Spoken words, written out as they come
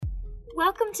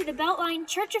Welcome to the Beltline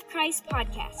Church of Christ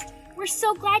podcast. We're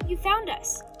so glad you found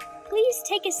us. Please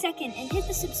take a second and hit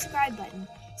the subscribe button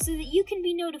so that you can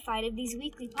be notified of these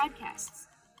weekly podcasts.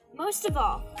 Most of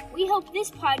all, we hope this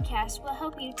podcast will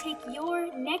help you take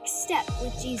your next step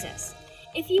with Jesus.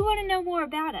 If you want to know more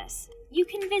about us, you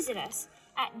can visit us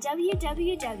at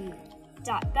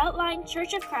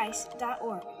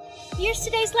www.beltlinechurchofchrist.org. Here's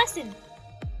today's lesson.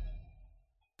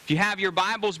 If you have your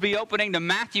Bibles, be opening to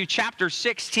Matthew chapter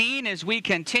 16 as we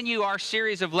continue our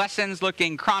series of lessons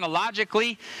looking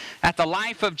chronologically at the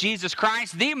life of Jesus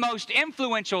Christ, the most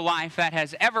influential life that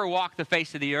has ever walked the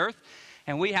face of the earth.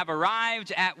 And we have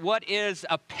arrived at what is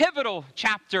a pivotal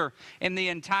chapter in the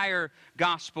entire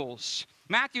Gospels.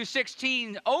 Matthew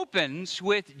 16 opens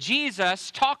with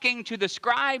Jesus talking to the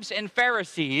scribes and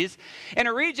Pharisees in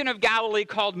a region of Galilee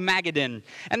called Magadan.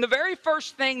 And the very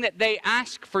first thing that they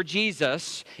ask for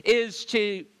Jesus is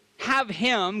to have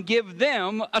him give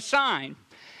them a sign.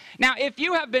 Now, if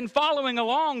you have been following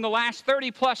along the last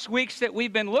 30-plus weeks that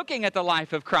we've been looking at the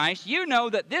life of Christ, you know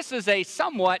that this is a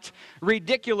somewhat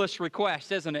ridiculous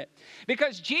request, isn't it?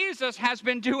 Because Jesus has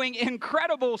been doing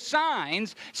incredible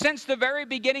signs since the very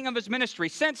beginning of his ministry,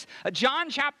 since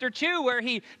John chapter 2, where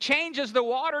he changes the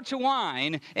water to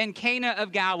wine in Cana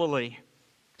of Galilee.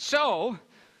 So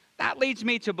that leads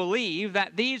me to believe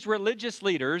that these religious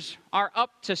leaders are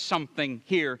up to something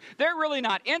here. They're really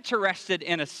not interested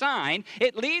in a sign.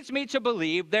 It leads me to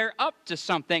believe they're up to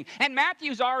something. And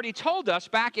Matthew's already told us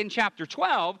back in chapter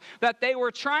 12 that they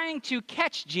were trying to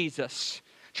catch Jesus.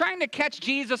 Trying to catch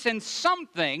Jesus in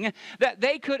something that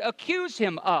they could accuse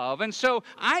him of. And so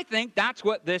I think that's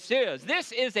what this is.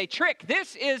 This is a trick.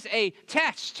 This is a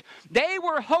test. They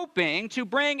were hoping to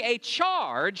bring a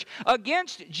charge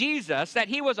against Jesus that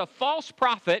he was a false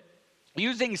prophet,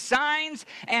 using signs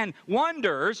and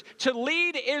wonders to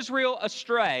lead Israel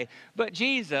astray. But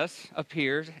Jesus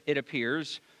it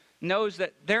appears, knows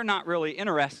that they're not really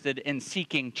interested in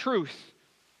seeking truth.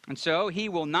 And so he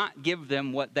will not give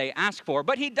them what they ask for.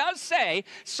 But he does say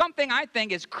something I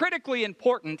think is critically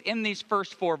important in these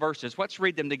first four verses. Let's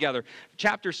read them together.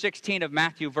 Chapter 16 of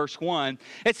Matthew, verse 1.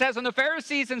 It says, "And the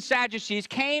Pharisees and Sadducees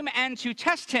came, and to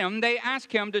test him, they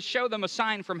asked him to show them a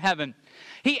sign from heaven.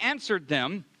 He answered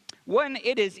them, 'When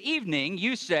it is evening,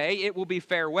 you say it will be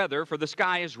fair weather, for the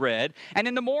sky is red. And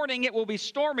in the morning it will be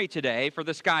stormy today, for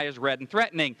the sky is red and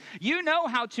threatening. You know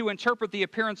how to interpret the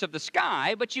appearance of the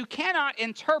sky, but you cannot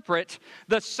interpret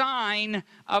the sign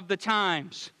of the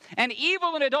times. An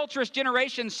evil and adulterous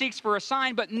generation seeks for a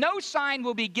sign, but no sign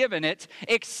will be given it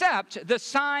except the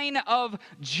sign of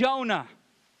Jonah.'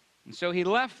 And so he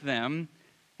left them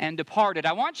and departed."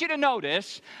 I want you to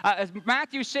notice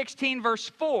Matthew 16, verse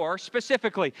 4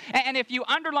 specifically. And if you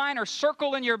underline or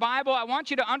circle in your Bible, I want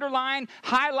you to underline,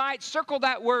 highlight, circle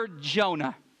that word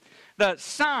Jonah. The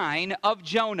sign of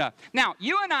Jonah. Now,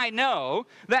 you and I know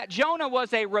that Jonah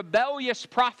was a rebellious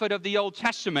prophet of the Old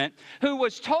Testament who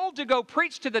was told to go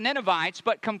preach to the Ninevites,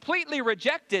 but completely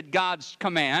rejected God's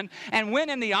command and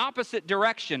went in the opposite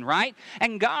direction, right?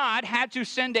 And God had to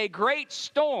send a great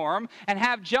storm and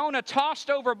have Jonah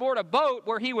tossed overboard a boat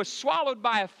where he was swallowed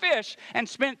by a fish and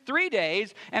spent 3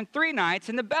 days and 3 nights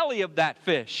in the belly of that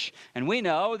fish. And we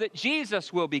know that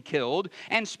Jesus will be killed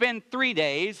and spend 3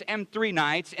 days and 3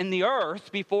 nights in the earth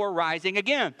before rising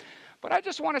again. But I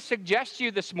just want to suggest to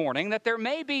you this morning that there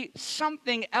may be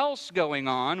something else going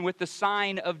on with the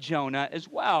sign of Jonah as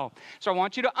well. So I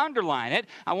want you to underline it,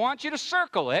 I want you to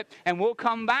circle it, and we'll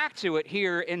come back to it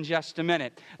here in just a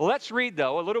minute. Let's read,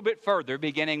 though, a little bit further,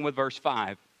 beginning with verse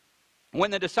 5.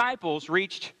 "When the disciples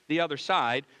reached the other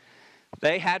side,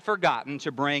 they had forgotten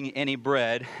to bring any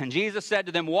bread. And Jesus said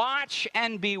to them, 'Watch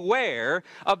and beware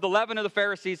of the leaven of the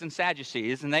Pharisees and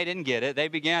Sadducees.' And they didn't get it. They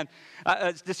began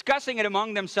discussing it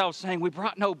among themselves, saying, 'We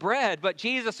brought no bread.' But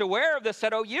Jesus, aware of this,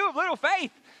 said, 'Oh, you of little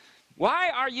faith, why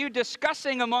are you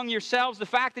discussing among yourselves the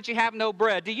fact that you have no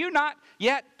bread? Do you not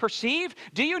yet perceive?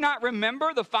 Do you not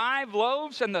remember the 5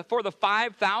 loaves for the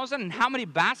 5,000 and how many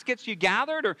baskets you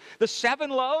gathered? Or the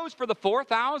 7 loaves for the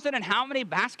 4,000 and how many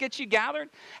baskets you gathered?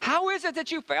 How is it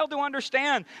that you fail to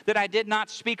understand that I did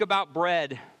not speak about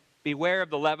bread? Beware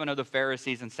of the leaven of the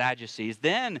Pharisees and Sadducees.'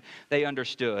 Then they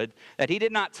understood that he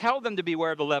did not tell them to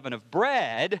beware of the leaven of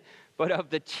bread, but of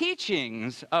the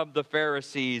teachings of the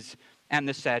Pharisees and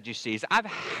the Sadducees."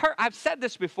 I've said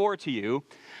this before to you,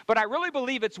 but I really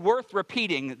believe it's worth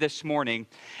repeating this morning.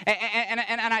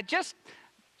 And I just,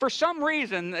 for some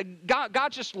reason,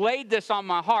 God just laid this on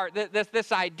my heart,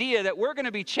 this idea that we're going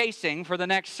to be chasing for the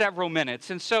next several minutes.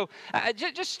 And so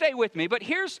just stay with me. But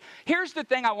here's the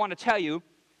thing I want to tell you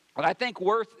that I think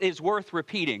is worth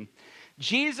repeating.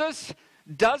 Jesus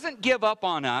doesn't give up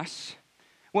on us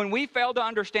when we fail to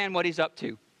understand what he's up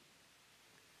to.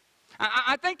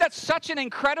 I think that's such an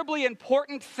incredibly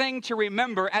important thing to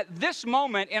remember at this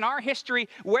moment in our history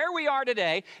where we are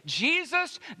today.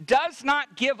 Jesus does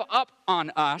not give up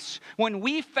on us when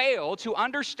we fail to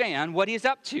understand what he's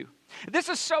up to. This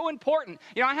is so important.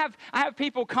 You know, I have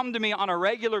people come to me on a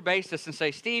regular basis and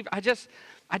say, Steve, I just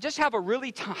have a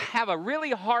really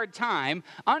hard time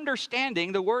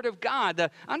understanding the Word of God,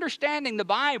 understanding the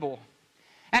Bible.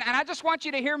 And I just want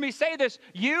you to hear me say this.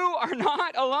 You are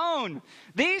not alone.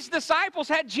 These disciples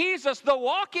had Jesus, the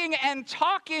walking and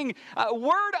talking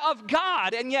Word of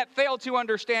God, and yet failed to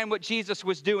understand what Jesus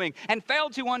was doing and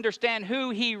failed to understand who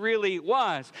he really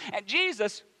was. And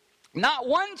Jesus, not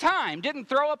one time, didn't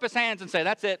throw up his hands and say,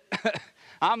 that's it.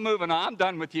 I'm moving on. I'm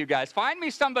done with you guys. Find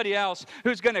me somebody else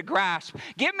who's going to grasp.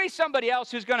 Give me somebody else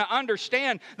who's going to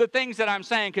understand the things that I'm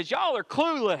saying, because y'all are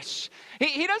clueless.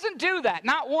 He doesn't do that,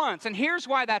 not once. And here's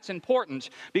why that's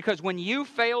important. Because when you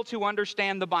fail to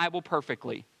understand the Bible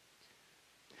perfectly,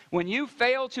 when you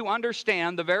fail to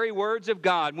understand the very words of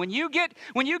God, when you get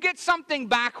something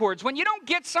backwards, when you don't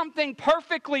get something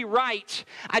perfectly right,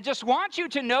 I just want you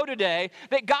to know today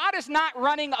that God is not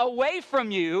running away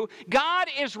from you. God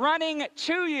is running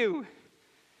to you.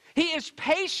 He is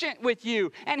patient with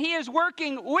you, and he is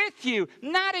working with you,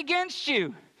 not against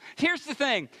you. Here's the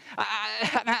thing.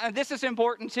 This is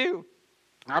important too.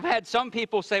 I've had some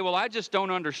people say, well, I just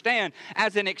don't understand,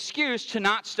 as an excuse to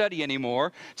not study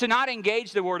anymore, to not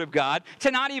engage the Word of God, to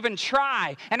not even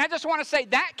try. And I just want to say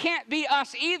that can't be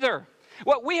us either.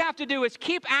 What we have to do is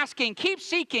keep asking, keep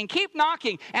seeking, keep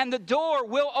knocking, and the door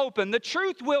will open. The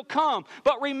truth will come.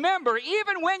 But remember,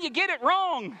 even when you get it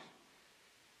wrong,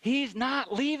 he's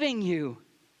not leaving you.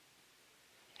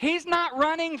 He's not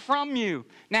running from you.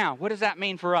 Now, what does that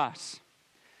mean for us?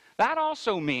 That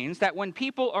also means that when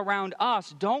people around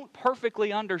us don't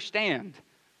perfectly understand,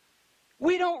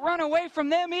 we don't run away from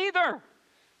them either.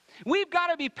 We've got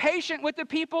to be patient with the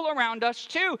people around us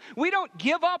too. We don't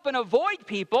give up and avoid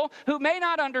people who may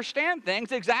not understand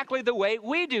things exactly the way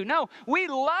we do. No, we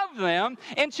love them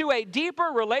into a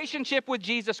deeper relationship with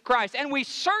Jesus Christ. And we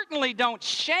certainly don't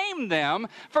shame them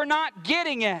for not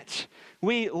getting it.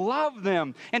 We love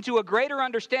them into a greater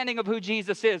understanding of who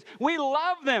Jesus is. We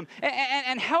love them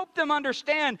and help them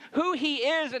understand who he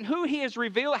is and who he has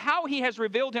revealed, how he has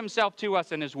revealed himself to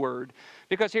us in his word.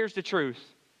 Because here's the truth.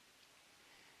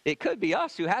 It could be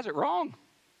us who has it wrong.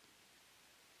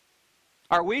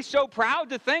 Are we so proud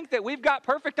to think that we've got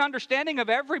perfect understanding of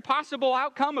every possible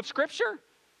outcome of Scripture?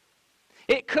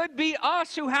 It could be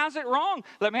us who has it wrong.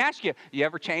 Let me ask you, you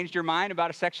ever changed your mind about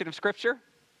a section of Scripture?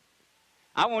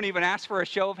 I won't even ask for a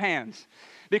show of hands.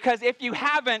 Because if you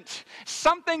haven't,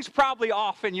 something's probably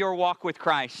off in your walk with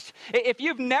Christ. If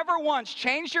you've never once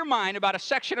changed your mind about a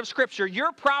section of Scripture,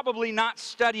 you're probably not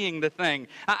studying the thing.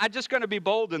 I'm just going to be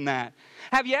bold in that.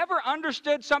 Have you ever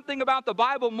understood something about the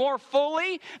Bible more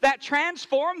fully that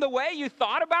transformed the way you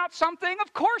thought about something?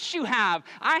 Of course you have.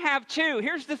 I have too.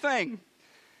 Here's the thing.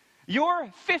 Your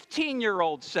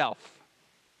 15-year-old self,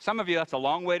 some of you, that's a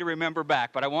long way to remember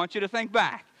back, but I want you to think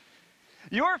back.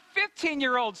 Your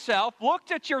 15-year-old self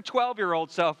looked at your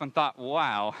 12-year-old self and thought,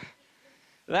 wow,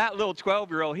 that little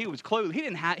 12-year-old, he was clueless.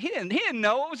 He didn't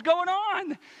know what was going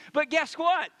on. But guess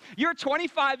what? Your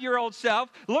 25-year-old self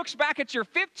looks back at your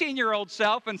 15-year-old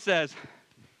self and says,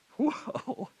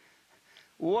 whoa,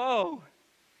 whoa.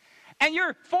 And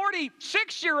your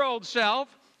 46-year-old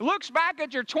self looks back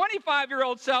at your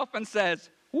 25-year-old self and says,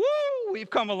 woo,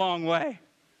 we've come a long way.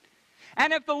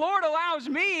 And if the Lord allows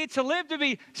me to live to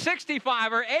be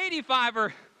 65 or 85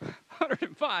 or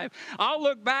 105, I'll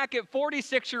look back at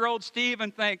 46-year-old Steve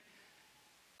and think,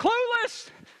 clueless.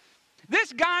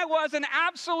 This guy was an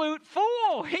absolute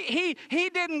fool. He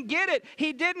didn't get it.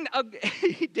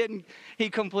 He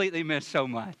completely missed so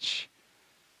much.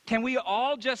 Can we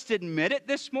all just admit it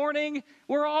this morning?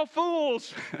 We're all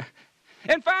fools.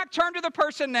 In fact, turn to the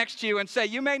person next to you and say,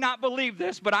 you may not believe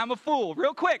this, but I'm a fool.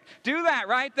 Real quick, do that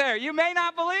right there. You may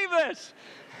not believe this,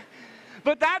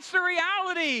 but that's the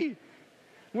reality.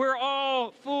 We're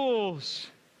all fools.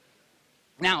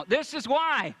 Now, this is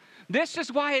why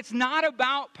it's not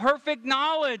about perfect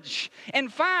knowledge. In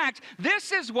fact,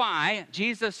 this is why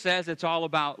Jesus says it's all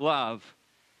about love.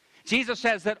 Jesus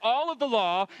says that all of the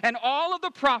law and all of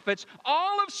the prophets,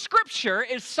 all of Scripture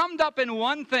is summed up in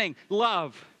one thing,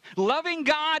 love. Loving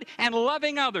God and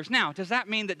loving others. Now, does that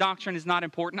mean that doctrine is not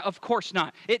important? Of course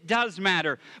not. It does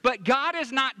matter. But God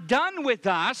is not done with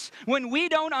us when we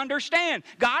don't understand.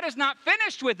 God is not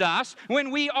finished with us when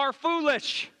we are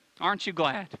foolish. Aren't you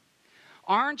glad?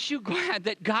 Aren't you glad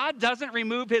that God doesn't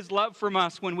remove his love from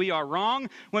us when we are wrong,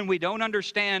 when we don't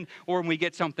understand, or when we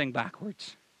get something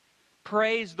backwards?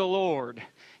 Praise the Lord.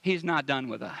 He's not done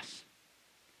with us.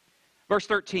 Verse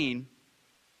 13,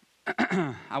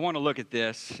 I want to look at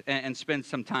this and spend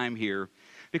some time here,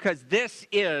 because this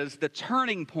is the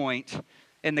turning point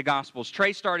in the Gospels.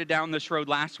 Trey started down this road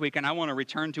last week, and I want to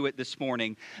return to it this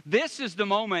morning. This is the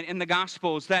moment in the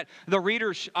Gospels that the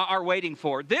readers are waiting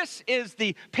for. This is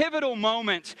the pivotal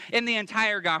moment in the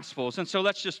entire Gospels. And so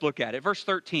let's just look at it. Verse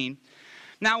 13.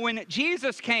 Now, when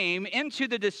Jesus came into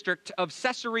the district of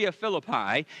Caesarea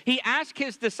Philippi, he asked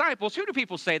his disciples, "Who do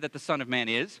people say that the Son of Man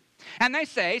is?" And they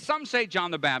say, some say John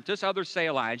the Baptist, others say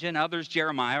Elijah, and others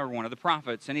Jeremiah or one of the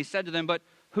prophets. And he said to them, "But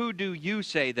who do you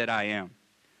say that I am?"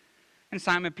 And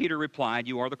Simon Peter replied,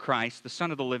 "You are the Christ, the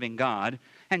Son of the living God."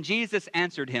 And Jesus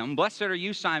answered him, "Blessed are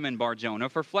you, Simon Bar-Jonah,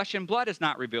 for flesh and blood has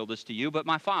not revealed this to you, but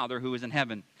my Father who is in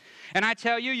heaven. And I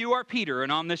tell you, you are Peter,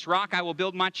 and on this rock I will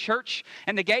build my church,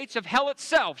 and the gates of hell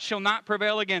itself shall not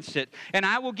prevail against it. And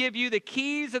I will give you the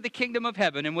keys of the kingdom of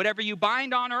heaven, and whatever you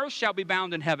bind on earth shall be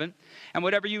bound in heaven, and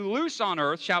whatever you loose on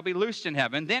earth shall be loosed in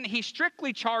heaven." Then he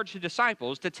strictly charged the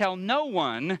disciples to tell no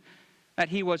one that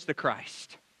he was the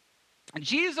Christ.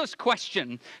 Jesus'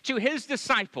 question to his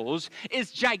disciples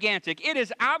is gigantic. It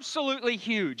is absolutely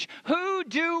huge. Who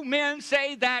do men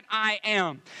say that I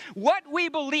am? What we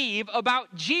believe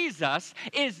about Jesus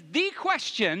is the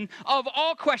question of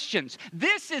all questions.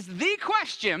 This is the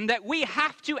question that we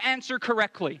have to answer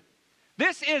correctly.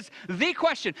 This is the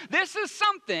question. This is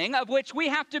something of which we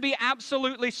have to be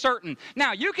absolutely certain.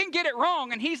 Now, you can get it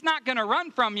wrong, and he's not going to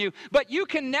run from you, but you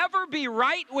can never be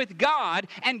right with God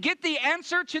and get the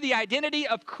answer to the identity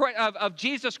of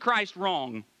Jesus Christ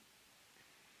wrong.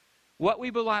 What we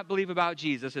believe about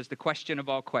Jesus is the question of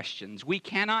all questions. We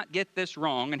cannot get this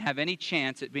wrong and have any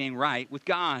chance at being right with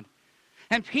God.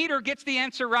 And Peter gets the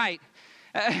answer right.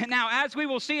 Now, as we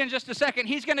will see in just a second,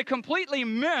 he's going to completely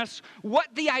miss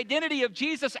what the identity of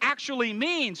Jesus actually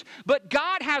means. But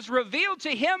God has revealed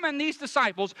to him and these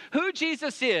disciples who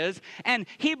Jesus is, and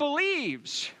he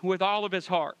believes with all of his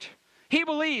heart. He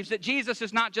believes that Jesus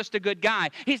is not just a good guy.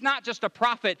 He's not just a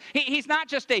prophet. He's not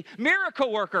just a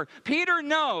miracle worker. Peter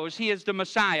knows he is the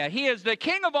Messiah. He is the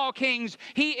King of all kings.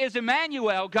 He is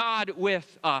Emmanuel, God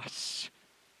with us.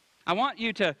 I want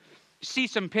you to see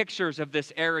some pictures of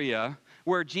this area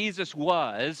where Jesus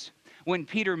was when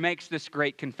Peter makes this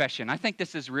great confession. I think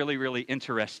this is really, really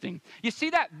interesting. You see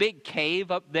that big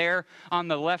cave up there on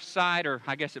the left side, or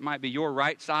I guess it might be your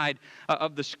right side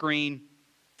of the screen?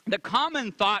 The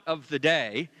common thought of the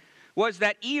day was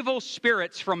that evil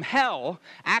spirits from hell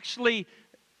actually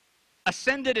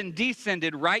ascended and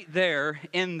descended right there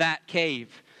in that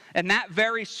cave. And that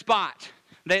very spot,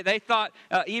 they thought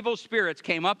evil spirits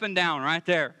came up and down right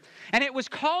there. And it was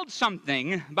called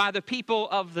something by the people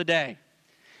of the day.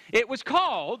 It was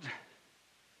called,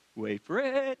 wait for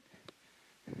it,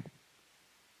 it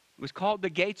was called the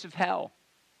gates of hell.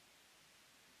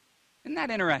 Isn't that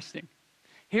interesting?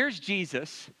 Here's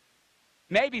Jesus,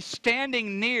 maybe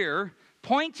standing near,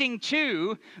 pointing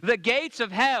to the gates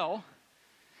of hell,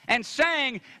 and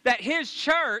saying that his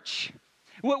church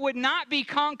would not be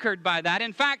conquered by that.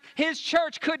 In fact, his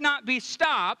church could not be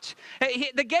stopped.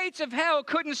 The gates of hell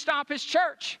couldn't stop his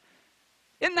church.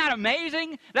 Isn't that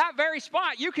amazing? That very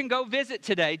spot you can go visit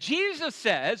today. Jesus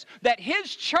says that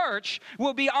his church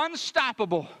will be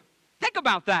unstoppable. Think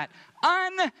about that.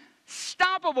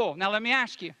 Unstoppable. Now let me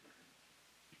ask you,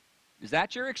 is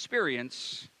that your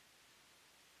experience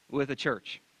with a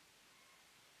church?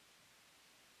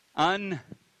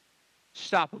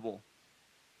 Unstoppable.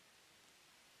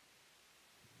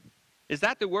 Is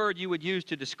that the word you would use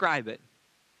to describe it?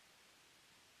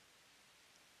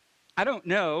 I don't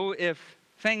know if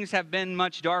things have been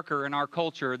much darker in our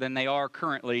culture than they are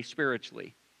currently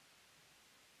spiritually.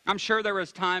 I'm sure there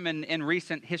was time in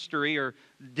recent history or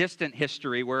distant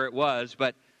history where it was,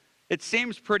 but it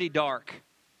seems pretty dark.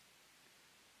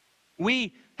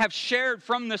 We have shared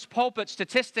from this pulpit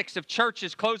statistics of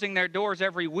churches closing their doors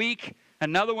every week.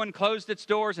 Another one closed its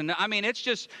doors. And I mean, it's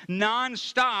just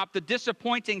nonstop, the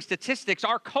disappointing statistics.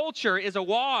 Our culture is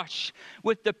awash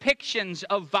with depictions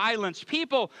of violence.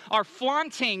 People are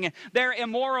flaunting their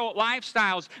immoral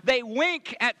lifestyles. They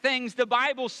wink at things the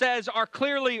Bible says are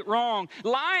clearly wrong.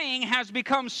 Lying has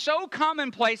become so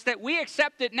commonplace that we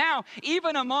accept it now,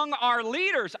 even among our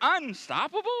leaders.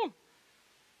 Unstoppable?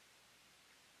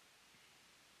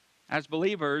 As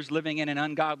believers living in an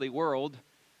ungodly world,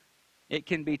 it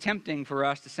can be tempting for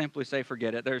us to simply say,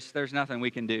 forget it. There's nothing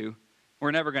we can do.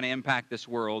 We're never going to impact this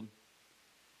world.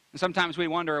 And sometimes we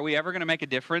wonder, are we ever going to make a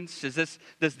difference? Does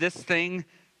this thing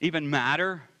even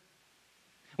matter?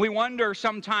 We wonder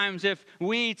sometimes if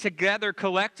we together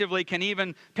collectively can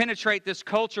even penetrate this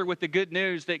culture with the good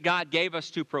news that God gave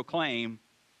us to proclaim.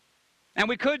 And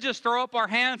we could just throw up our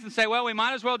hands and say, well, we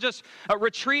might as well just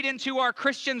retreat into our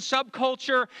Christian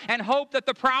subculture and hope that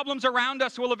the problems around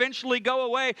us will eventually go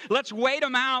away. Let's wait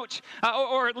them out,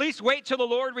 or at least wait till the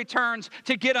Lord returns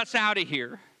to get us out of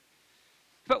here.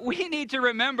 But we need to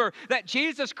remember that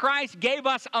Jesus Christ gave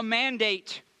us a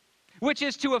mandate, which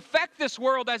is to affect this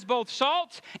world as both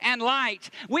salt and light.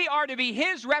 We are to be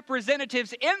His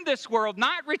representatives in this world,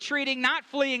 not retreating, not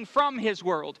fleeing from His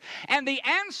world. And the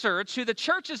answer to the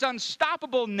church's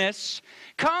unstoppableness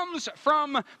comes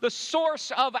from the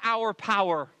source of our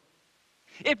power.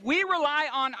 If we rely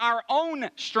on our own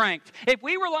strength, if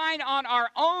we rely on our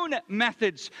own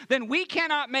methods, then we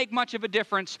cannot make much of a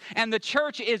difference, and the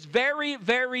church is very,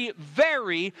 very,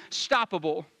 very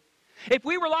stoppable. If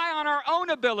we rely on our own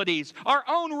abilities, our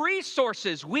own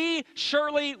resources, we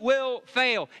surely will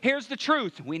fail. Here's the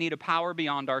truth. We need a power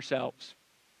beyond ourselves.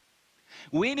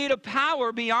 We need a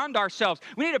power beyond ourselves.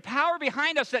 We need a power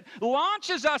behind us that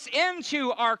launches us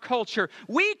into our culture.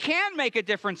 We can make a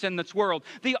difference in this world.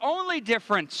 The only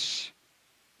difference,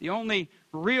 the only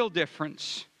real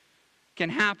difference can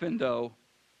happen, though,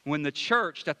 when the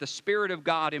church that the Spirit of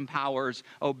God empowers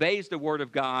obeys the Word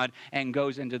of God and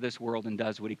goes into this world and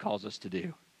does what He calls us to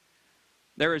do.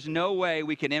 There is no way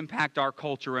we can impact our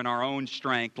culture in our own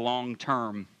strength long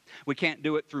term. We can't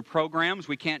do it through programs.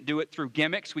 We can't do it through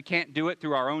gimmicks. We can't do it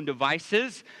through our own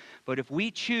devices. But if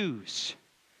we choose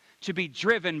to be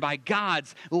driven by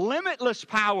God's limitless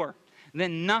power,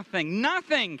 then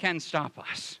nothing can stop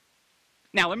us.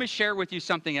 Now, let me share with you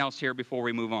something else here before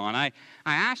we move on. I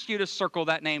asked you to circle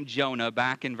that name Jonah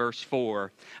back in verse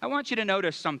 4. I want you to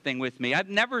notice something with me. I've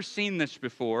never seen this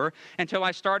before until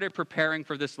I started preparing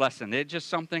for this lesson. It's just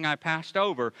something I passed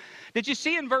over. Did you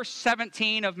see in verse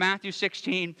 17 of Matthew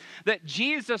 16 that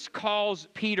Jesus calls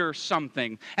Peter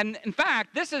something? And in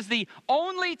fact, this is the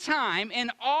only time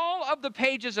in all of the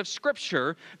pages of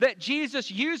Scripture that Jesus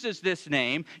uses this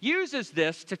name, uses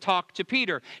this to talk to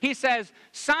Peter. He says,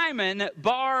 Simon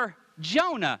Bar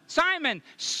Jonah. Simon,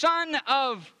 son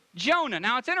of Jonah.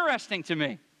 Now, it's interesting to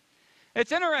me.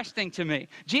 It's interesting to me.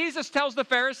 Jesus tells the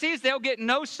Pharisees they'll get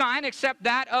no sign except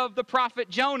that of the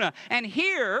prophet Jonah. And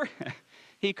here,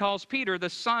 He calls Peter the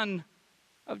son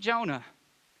of Jonah.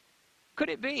 Could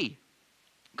it be?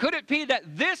 Could it be that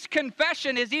this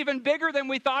confession is even bigger than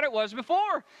we thought it was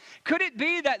before? Could it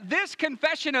be that this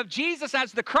confession of Jesus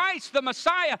as the Christ, the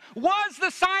Messiah, was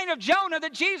the sign of Jonah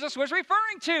that Jesus was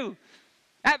referring to?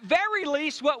 At very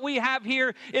least, what we have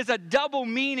here is a double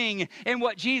meaning in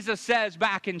what Jesus says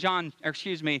back in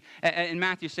in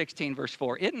Matthew 16, verse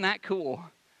 4. Isn't that cool?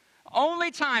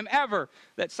 Only time ever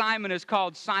that Simon is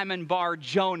called Simon Bar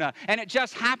Jonah. And it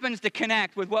just happens to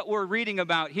connect with what we're reading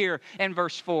about here in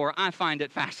verse 4. I find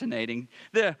it fascinating.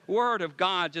 The Word of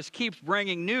God just keeps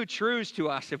bringing new truths to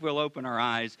us if we'll open our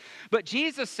eyes. But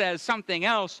Jesus says something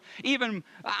else,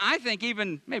 I think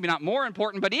maybe not more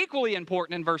important, but equally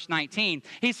important in verse 19.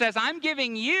 He says, I'm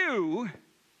giving you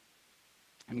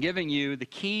the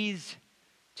keys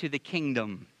to the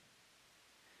kingdom.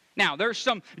 Now, there's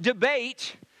some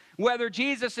debate whether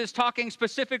Jesus is talking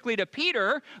specifically to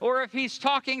Peter or if He's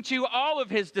talking to all of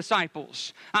His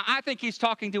disciples. I think He's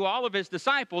talking to all of His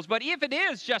disciples, but if it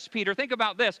is just Peter, think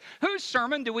about this. Whose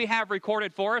sermon do we have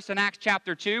recorded for us in Acts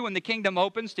chapter 2 when the kingdom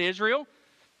opens to Israel?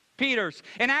 Peter's.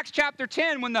 In Acts chapter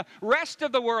 10, when the rest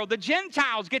of the world, the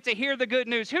Gentiles, get to hear the good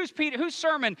news, whose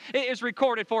sermon is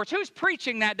recorded for us? Who's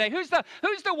preaching that day? Who's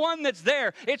the one that's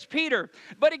there? It's Peter.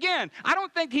 But again, I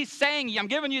don't think He's saying, I'm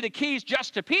giving you the keys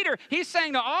just to Peter. He's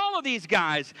saying to all of these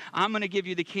guys, I'm going to give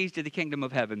you the keys to the kingdom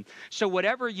of heaven. So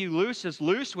whatever you loose is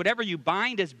loose. Whatever you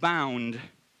bind is bound.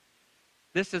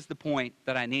 This is the point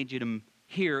that I need you to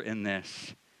hear in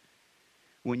this.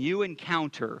 When you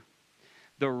encounter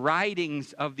the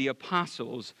writings of the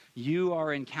apostles, you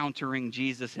are encountering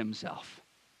Jesus Himself.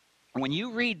 When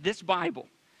you read this Bible,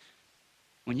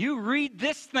 when you read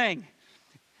this thing,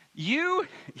 you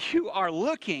are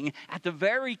looking at the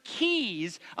very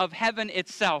keys of heaven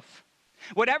itself.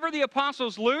 Whatever the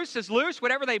apostles loose is loose,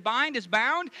 whatever they bind is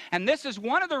bound, and this is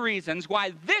one of the reasons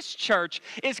why this church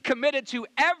is committed to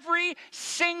every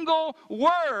single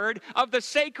word of the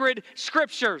sacred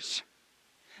Scriptures.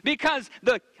 Because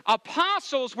the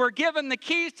apostles were given the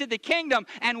keys to the kingdom,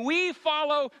 and we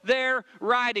follow their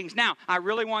writings. Now, I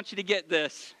really want you to get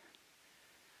this.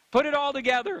 Put it all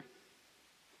together.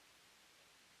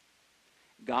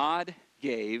 God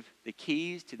gave the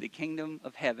keys to the kingdom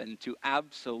of heaven to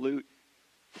absolute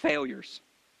failures.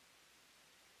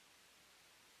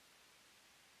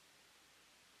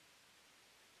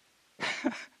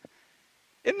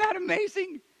 Isn't that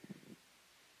amazing?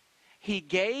 He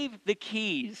gave the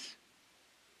keys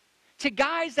to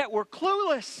guys that were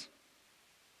clueless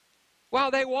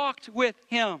while they walked with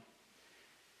him.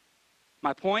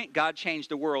 My point, God changed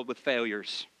the world with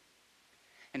failures.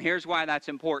 And here's why that's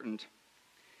important.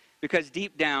 Because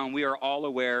deep down, we are all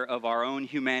aware of our own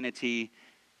humanity.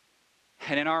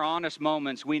 And in our honest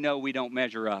moments, we know we don't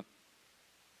measure up.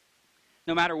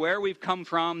 No matter where we've come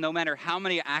from, no matter how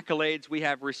many accolades we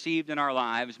have received in our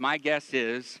lives, my guess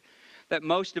is that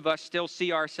most of us still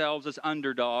see ourselves as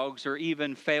underdogs or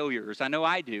even failures. I know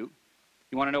I do.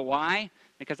 You want to know why?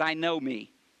 Because I know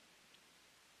me.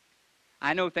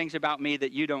 I know things about me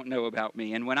that you don't know about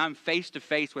me. And when I'm face to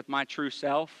face with my true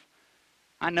self,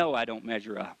 I know I don't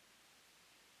measure up.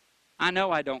 I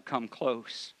know I don't come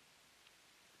close.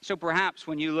 So perhaps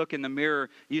when you look in the mirror,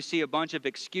 you see a bunch of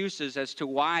excuses as to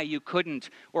why you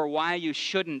couldn't or why you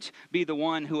shouldn't be the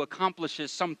one who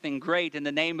accomplishes something great in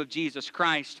the name of Jesus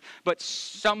Christ. But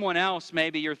someone else,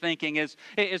 maybe you're thinking,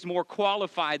 is more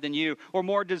qualified than you or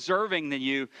more deserving than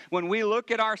you. When we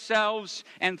look at ourselves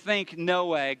and think, no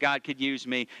way God could use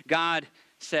me, God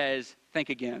says, think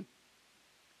again.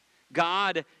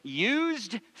 God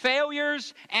used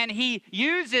failures and He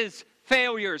uses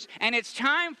failures. And it's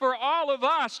time for all of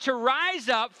us to rise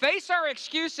up, face our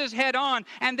excuses head on,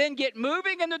 and then get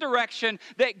moving in the direction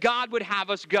that God would have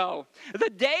us go. The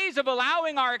days of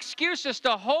allowing our excuses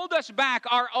to hold us back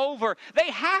are over.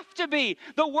 They have to be.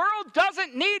 The world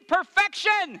doesn't need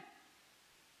perfection.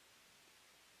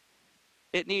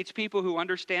 It needs people who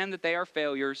understand that they are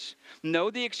failures,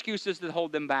 know the excuses that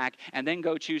hold them back, and then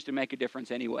go choose to make a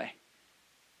difference anyway.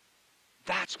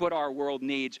 That's what our world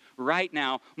needs right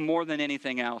now more than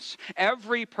anything else.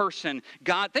 Every person,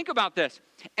 God, think about this.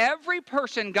 Every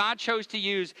person God chose to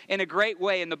use in a great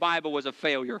way in the Bible was a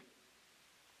failure.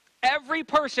 Every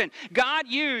person God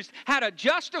used had a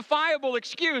justifiable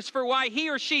excuse for why he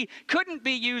or she couldn't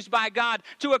be used by God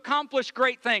to accomplish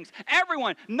great things.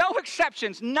 Everyone, no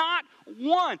exceptions, not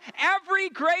one. Every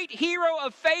great hero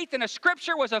of faith in a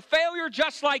scripture was a failure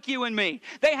just like you and me.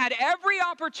 They had every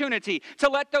opportunity to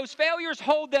let those failures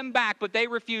hold them back, but they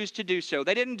refused to do so.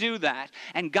 They didn't do that.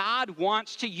 And God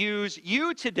wants to use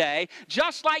you today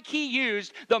just like He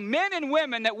used the men and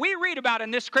women that we read about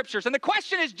in this scriptures. And the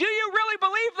question is, do you really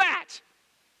believe that?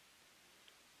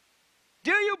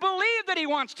 Do you believe that He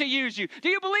wants to use you? Do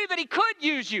you believe that He could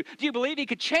use you? Do you believe He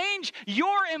could change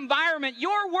your environment,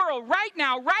 your world right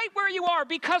now, right where you are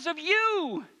because of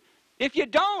you? If you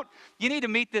don't, you need to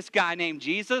meet this guy named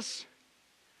Jesus,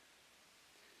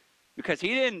 because He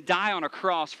didn't die on a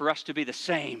cross for us to be the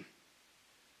same.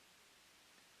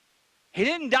 He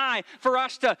didn't die for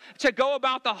us to go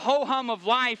about the ho-hum of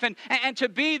life and to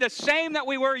be the same that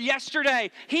we were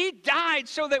yesterday. He died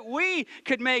so that we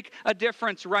could make a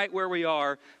difference right where we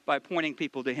are by pointing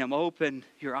people to Him. Open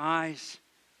your eyes.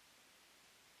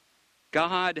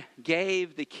 God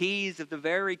gave the keys of the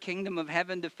very kingdom of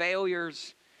heaven to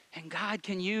failures. And God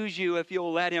can use you if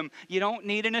you'll let Him. You don't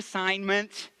need an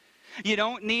assignment. You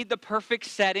don't need the perfect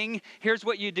setting. Here's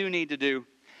what you do need to do.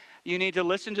 You need to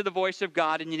listen to the voice of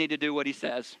God, and you need to do what He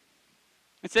says.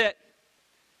 That's it.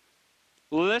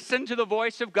 Listen to the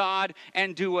voice of God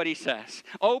and do what He says.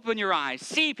 Open your eyes.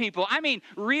 See people. I mean,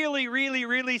 really, really,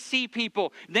 really see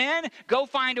people. Then go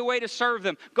find a way to serve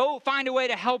them. Go find a way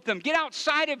to help them. Get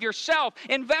outside of yourself.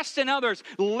 Invest in others.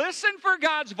 Listen for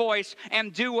God's voice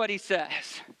and do what He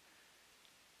says.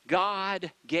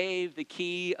 God gave the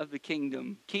keys of the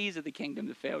kingdom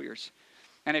to failures.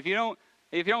 And if you don't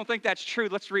think that's true,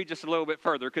 let's read just a little bit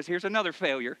further, because here's another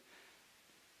failure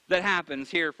that happens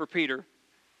here for Peter.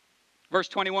 Verse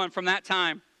 21, from that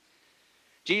time,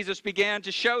 Jesus began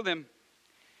to show them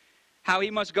how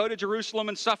He must go to Jerusalem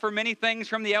and suffer many things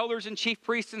from the elders and chief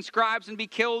priests and scribes and be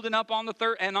killed and on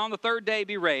the third day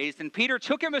be raised. And Peter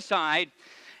took Him aside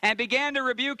and began to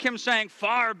rebuke Him, saying,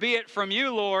 "Far be it from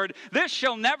you, Lord, this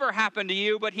shall never happen to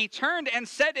you." But He turned and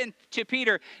said to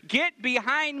Peter, "Get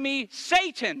behind me,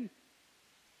 Satan.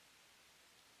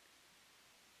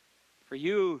 For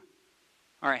you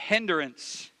are a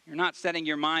hindrance. You're not setting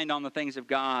your mind on the things of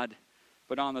God,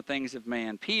 but on the things of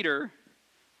man." Peter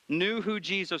knew who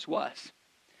Jesus was,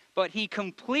 but he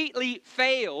completely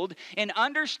failed in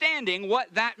understanding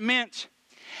what that meant.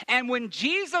 And when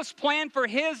Jesus' plan for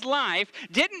his life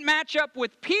didn't match up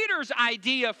with Peter's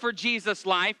idea for Jesus'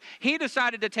 life, he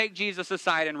decided to take Jesus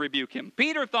aside and rebuke him.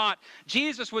 Peter thought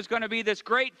Jesus was going to be this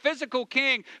great physical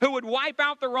king who would wipe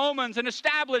out the Romans and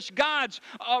establish God's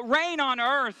reign on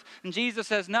earth. And Jesus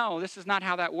says, no, this is not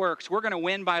how that works. We're going to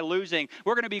win by losing.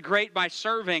 We're going to be great by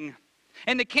serving.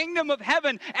 In the kingdom of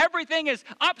heaven, everything is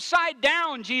upside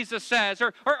down, Jesus says.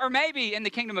 Or maybe in the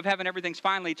kingdom of heaven, everything's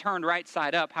finally turned right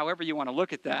side up, however you want to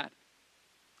look at that.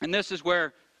 And this is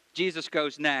where Jesus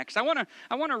goes next. I want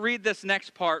to read this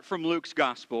next part from Luke's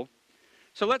gospel.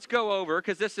 So let's go over,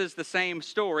 because this is the same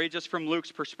story, just from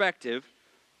Luke's perspective.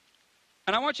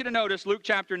 And I want you to notice Luke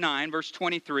chapter 9, verse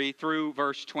 23 through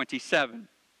verse 27.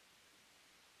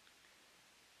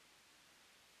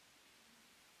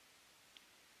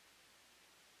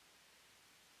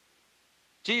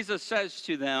 Jesus says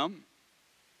to them,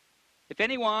 "If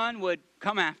anyone would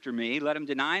come after me, let him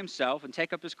deny himself and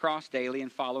take up his cross daily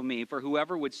and follow me. For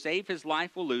whoever would save his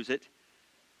life will lose it,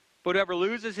 but whoever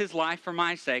loses his life for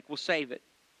my sake will save it.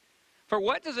 For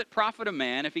what does it profit a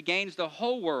man if he gains the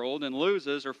whole world and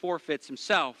loses or forfeits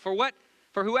himself?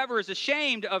 For whoever is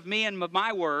ashamed of me and of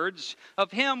my words,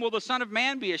 of him will the Son of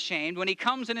Man be ashamed when he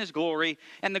comes in his glory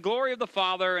and the glory of the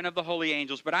Father and of the holy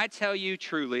angels. But I tell you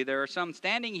truly, there are some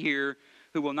standing here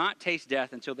who will not taste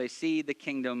death until they see the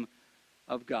kingdom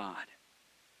of God."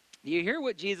 Do you hear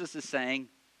what Jesus is saying?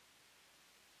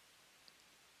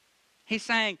 He's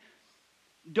saying,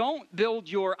 don't build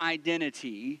your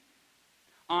identity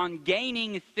on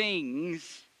gaining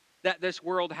things that this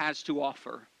world has to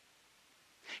offer.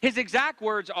 His exact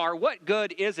words are, what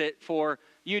good is it for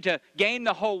you to gain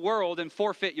the whole world and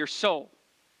forfeit your soul?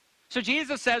 So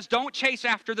Jesus says, don't chase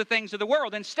after the things of the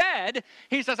world. Instead,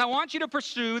 he says, I want you to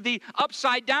pursue the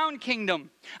upside down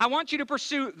kingdom. I want you to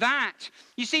pursue that.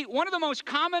 You see, one of the most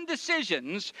common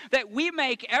decisions that we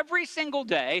make every single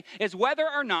day is whether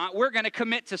or not we're going to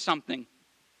commit to something.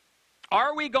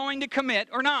 Are we going to commit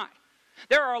or not?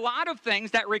 There are a lot of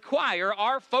things that require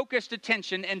our focused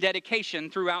attention and dedication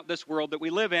throughout this world that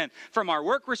we live in. From our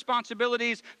work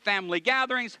responsibilities, family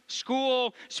gatherings,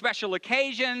 school, special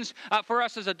occasions, for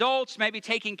us as adults, maybe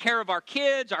taking care of our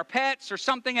kids, our pets, or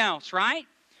something else, right?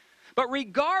 But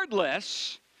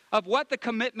regardless of what the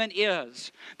commitment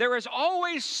is, there is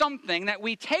always something that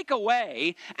we take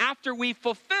away after we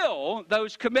fulfill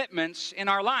those commitments in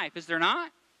our life, is there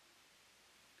not?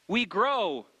 We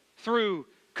grow through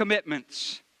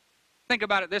commitments. Think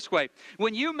about it this way.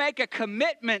 When you make a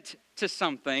commitment to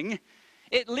something,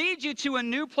 it leads you to a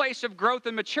new place of growth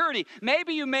and maturity.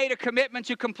 Maybe you made a commitment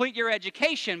to complete your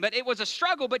education, but it was a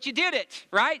struggle, but you did it,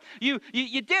 right? You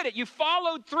did it. You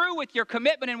followed through with your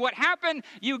commitment, and what happened?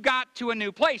 You got to a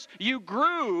new place. You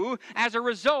grew as a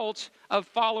result of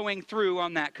following through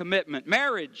on that commitment.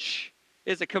 Marriage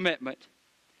is a commitment.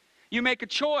 You make a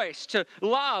choice to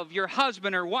love your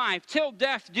husband or wife till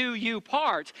death do you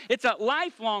part. It's a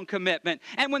lifelong commitment.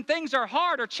 And when things are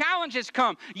hard or challenges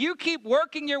come, you keep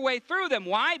working your way through them.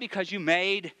 Why? Because you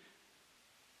made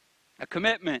a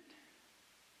commitment.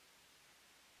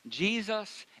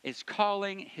 Jesus is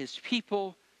calling his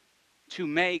people to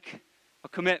make a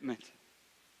commitment.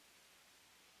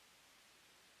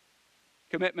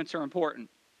 Commitments are important.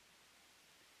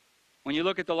 When you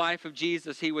look at the life of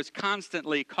Jesus, he was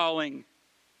constantly calling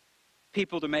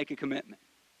people to make a commitment.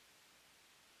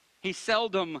 He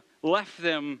seldom left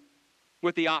them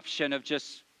with the option of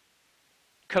just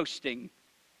coasting.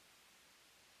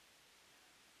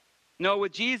 No,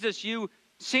 with Jesus, you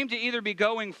seem to either be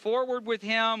going forward with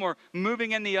him or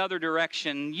moving in the other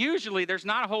direction. Usually, there's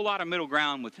not a whole lot of middle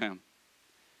ground with him.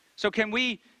 So can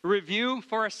we review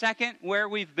for a second where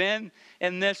we've been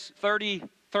in this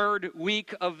 33rd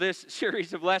week of this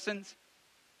series of lessons?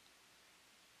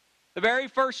 The very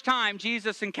first time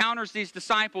Jesus encounters these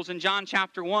disciples in John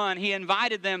chapter 1, he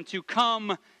invited them to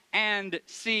come and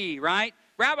see, right?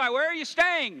 Rabbi, where are you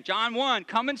staying? John 1,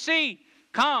 come and see.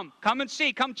 Come and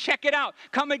see. Come check it out.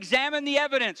 Come examine the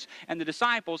evidence. And the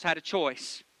disciples had a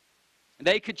choice.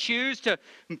 They could choose to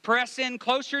press in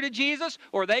closer to Jesus,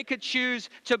 or they could choose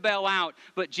to bail out.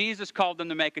 But Jesus called them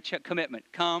to make a commitment.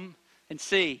 Come and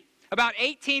see. About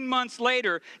 18 months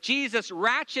later, Jesus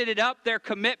ratcheted up their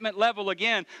commitment level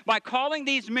again by calling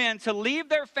these men to leave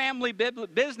their family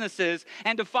businesses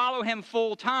and to follow him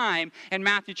full time in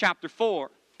Matthew chapter 4.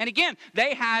 And again,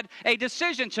 they had a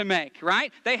decision to make,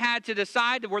 right? They had to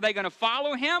decide, were they going to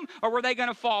follow him or were they going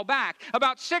to fall back?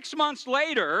 About 6 months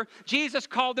later, Jesus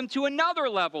called them to another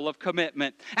level of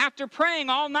commitment. After praying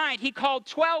all night, he called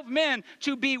 12 men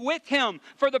to be with him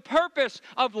for the purpose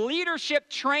of leadership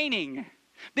training.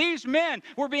 These men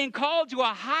were being called to a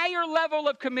higher level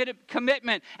of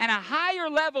commitment and a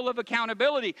higher level of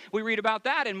accountability. We read about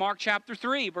that in Mark chapter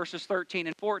 3, verses 13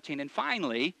 and 14. And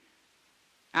finally,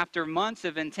 after months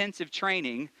of intensive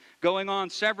training, going on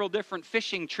several different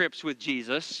fishing trips with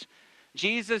Jesus,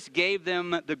 Jesus gave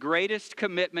them the greatest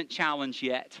commitment challenge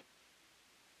yet.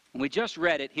 We just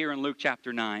read it here in Luke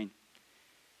chapter 9.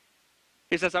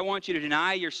 He says, I want you to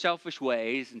deny your selfish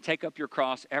ways and take up your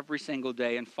cross every single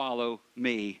day and follow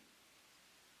me.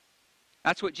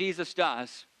 That's what Jesus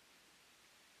does.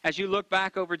 As you look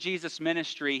back over Jesus'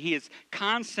 ministry, he is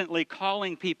constantly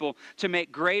calling people to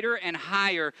make greater and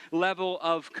higher level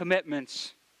of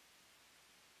commitments.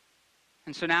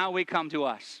 And so now we come to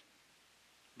us,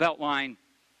 Beltline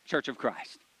Church of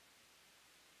Christ.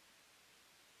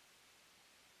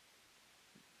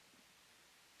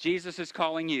 Jesus is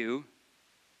calling you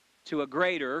to a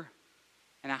greater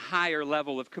and a higher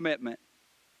level of commitment.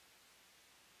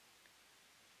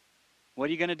 What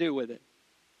are you going to do with it?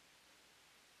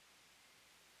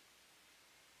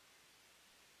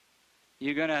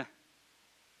 You're going to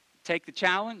take the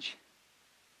challenge?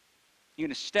 You're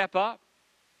going to step up?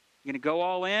 You're going to go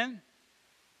all in?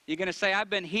 You're going to say, I've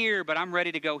been here, but I'm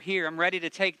ready to go here. I'm ready to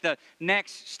take the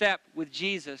next step with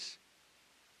Jesus.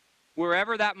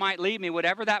 Wherever that might lead me,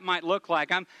 whatever that might look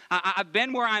like. I've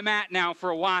been where I'm at now for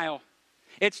a while.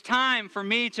 It's time for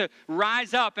me to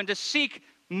rise up and to seek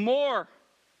more,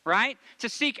 right? To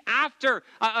seek after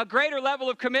a greater level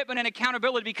of commitment and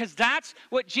accountability, because that's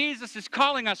what Jesus is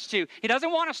calling us to. He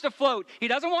doesn't want us to float. He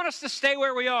doesn't want us to stay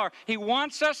where we are. He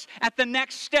wants us at the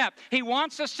next step. He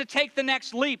wants us to take the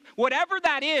next leap, whatever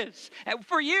that is.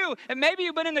 For you, and maybe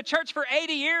you've been in the church for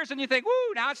 80 years and you think,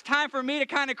 woo, now it's time for me to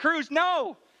kind of cruise.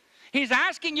 No. He's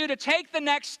asking you to take the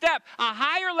next step, a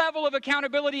higher level of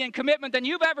accountability and commitment than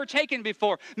you've ever taken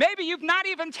before. Maybe you've not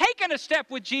even taken a step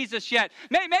with Jesus yet.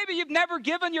 Maybe you've never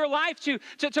given your life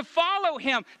to follow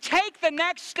him. Take the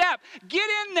next step. Get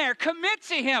in there. Commit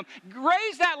to him.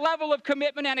 Raise that level of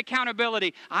commitment and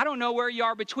accountability. I don't know where you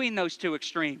are between those two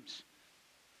extremes.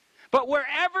 But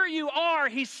wherever you are,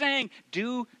 he's saying,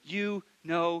 do you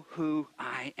know who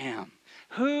I am?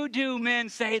 Who do men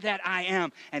say that I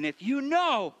am? And if you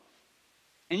know,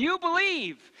 and you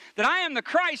believe that I am the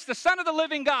Christ, the Son of the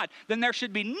living God, then there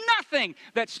should be nothing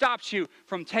that stops you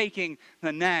from taking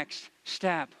the next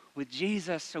step with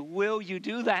Jesus. So will you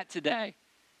do that today?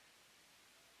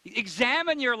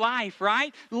 Examine your life,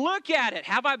 right? Look at it.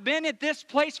 Have I been at this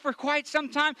place for quite some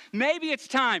time? Maybe it's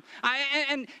time.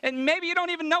 And maybe you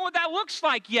don't even know what that looks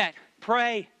like yet.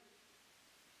 Pray.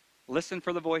 Listen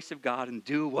for the voice of God and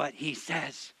do what he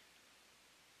says.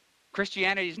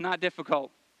 Christianity is not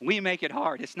difficult. We make it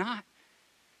hard. It's not.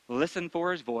 Listen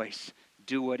for his voice.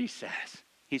 Do what he says.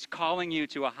 He's calling you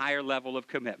to a higher level of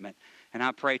commitment. And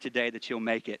I pray today that you'll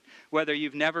make it. Whether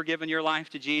you've never given your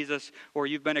life to Jesus or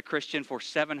you've been a Christian for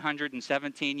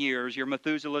 717 years, you're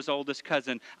Methuselah's oldest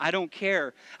cousin, I don't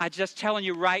care. I'm just telling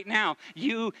you right now,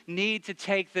 you need to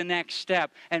take the next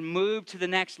step and move to the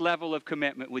next level of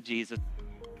commitment with Jesus.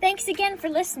 Thanks again for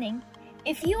listening.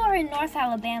 If you are in North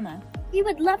Alabama, we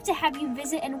would love to have you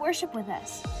visit and worship with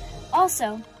us.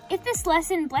 Also, if this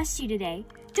lesson blessed you today,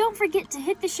 don't forget to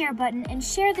hit the share button and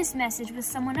share this message with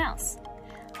someone else.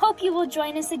 Hope you will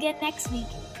join us again next week.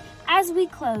 As we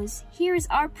close, here is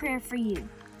our prayer for you.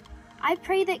 I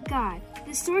pray that God,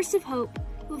 the source of hope,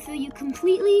 will fill you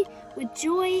completely with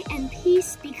joy and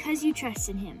peace because you trust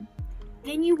in him.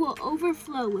 Then you will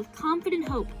overflow with confident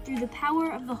hope through the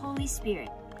power of the Holy Spirit.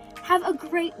 Have a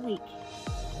great week.